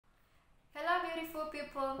beautiful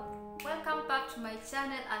people, welcome back to my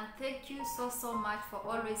channel and thank you so much for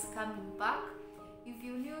always coming back. If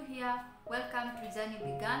you're new here, welcome to Journey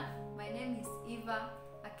Began. My name is Eva,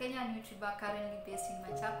 a Kenyan YouTuber currently based in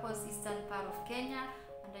Machakos, eastern part of Kenya,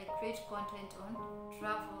 and I create content on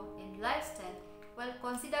travel and lifestyle. Well,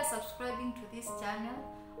 consider subscribing to this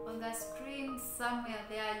channel. On the screen somewhere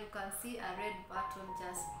there you can see a red button.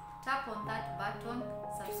 Just tap on that button,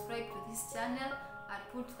 subscribe to this channel, and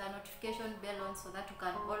put the notification bell on so that you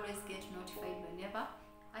can always get notified whenever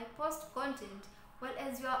I post content. Well,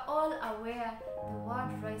 as you are all aware, the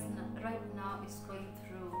world right now is going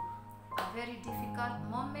through a very difficult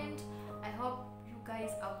moment. I hope you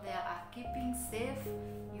guys out there are keeping safe,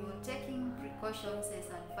 you're taking precautions as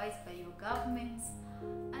advised by your governments,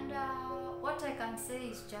 and what I can say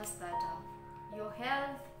is just that your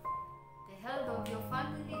health, the health of your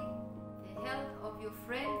family, the health of your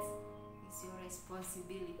friends is your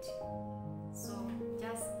responsibility. So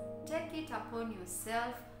just take it upon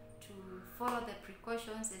yourself to follow the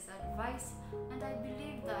precautions as advised, and I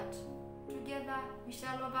believe that together we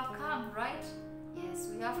shall overcome, right? Yes,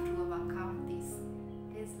 we have to overcome this.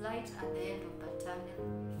 There's light at the end of the tunnel.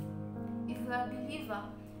 If you are a believer,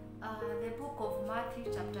 the book of Matthew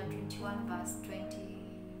chapter 21 verse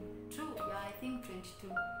 22, I think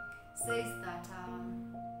 22, says that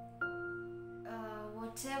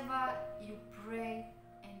whatever you pray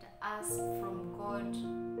and ask from God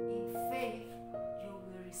in faith, you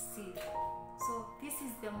will receive. So this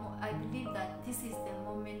is I believe that this is the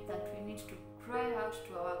moment that we need to cry out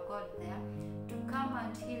to our God there to come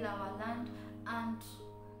and heal our land, and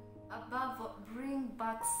above all, bring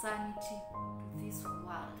back sanity to this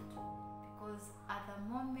world, because at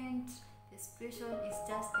the moment the situation is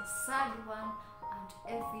just a sad one and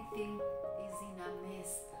everything is in a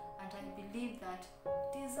mess. And I believe that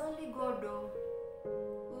it is only God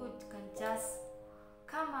who can just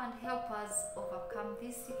come and help us overcome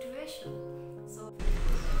this situation. So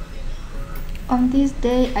on this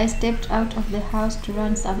day, I stepped out of the house to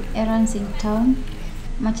run some errands in town,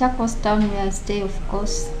 Machakos town where I stay of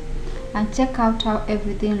course, and check out how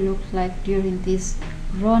everything looked like during this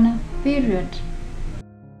Rona period.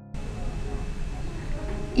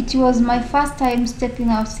 It was my first time stepping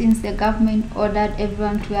out since the government ordered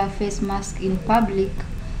everyone to wear face masks in public.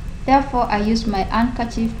 Therefore, I used my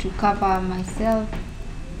handkerchief to cover myself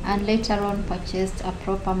and later on purchased a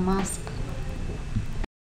proper mask.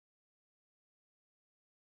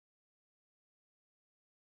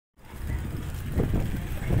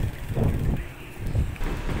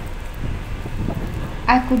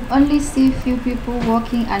 I could only see few people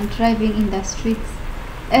walking and driving in the streets,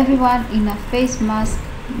 everyone in a face mask,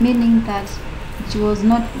 meaning that it was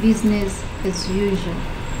not business as usual.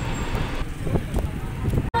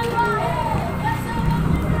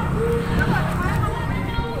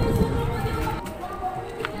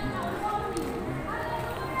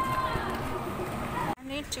 I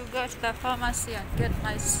need to go to the pharmacy and get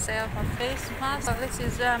myself a face mask. So this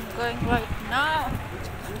is where I'm going right now.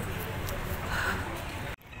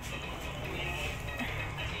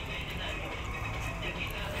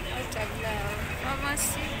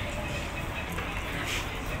 Pharmacy.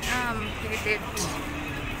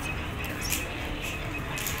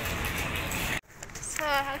 So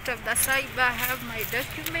out of the cyber, I have my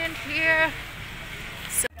document here.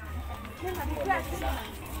 So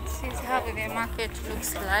this is how the market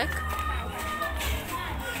looks like.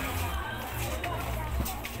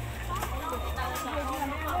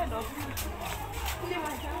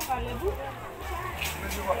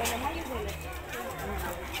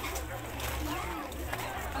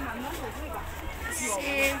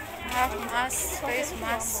 See, I have masks, face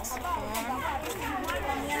masks on.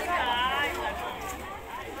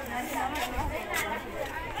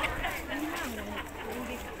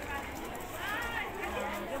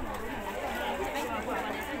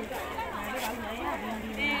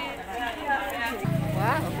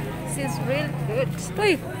 Wow, this is really good.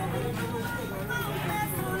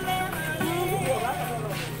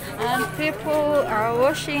 And people are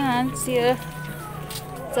washing hands here.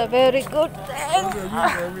 It's a very good thing.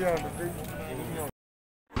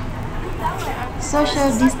 Social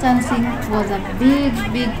distancing was a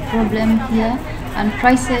big problem here, and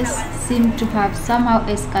prices seem to have somehow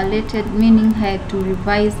escalated, meaning I had to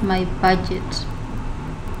revise my budget.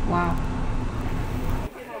 Wow.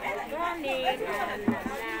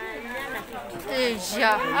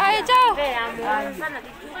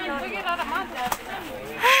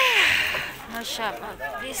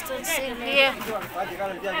 Distancing here.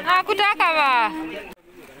 Nakutaka ba?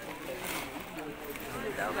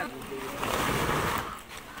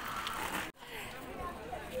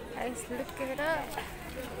 Guys, look it up.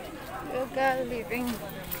 Yoga living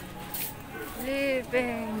the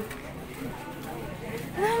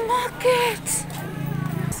market.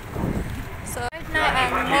 So right now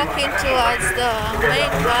I'm walking towards the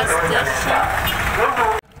main bus station.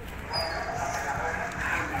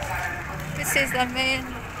 This is the main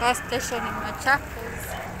bus station in Machakos,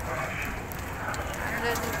 and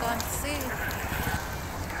as you can see,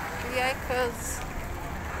 vehicles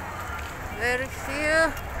very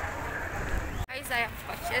few. Guys, I have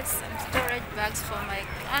purchased some storage bags for my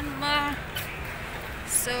grandma,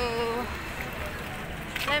 so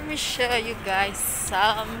let me show you guys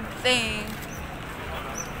something.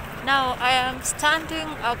 Now I am standing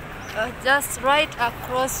up just right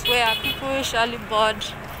across where people usually board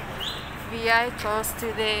vehicles to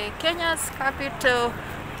the Kenya's capital,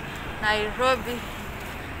 Nairobi.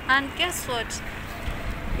 And guess what?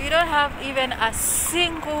 We don't have even a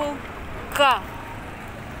single car.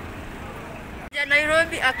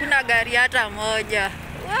 Nairobi hakuna gari hata moja.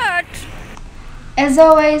 What? As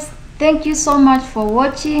always, thank you so much for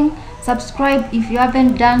watching. Subscribe if you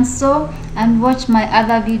haven't done so, and watch my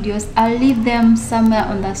other videos. I'll leave them somewhere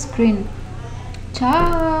on the screen.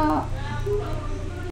 Ciao.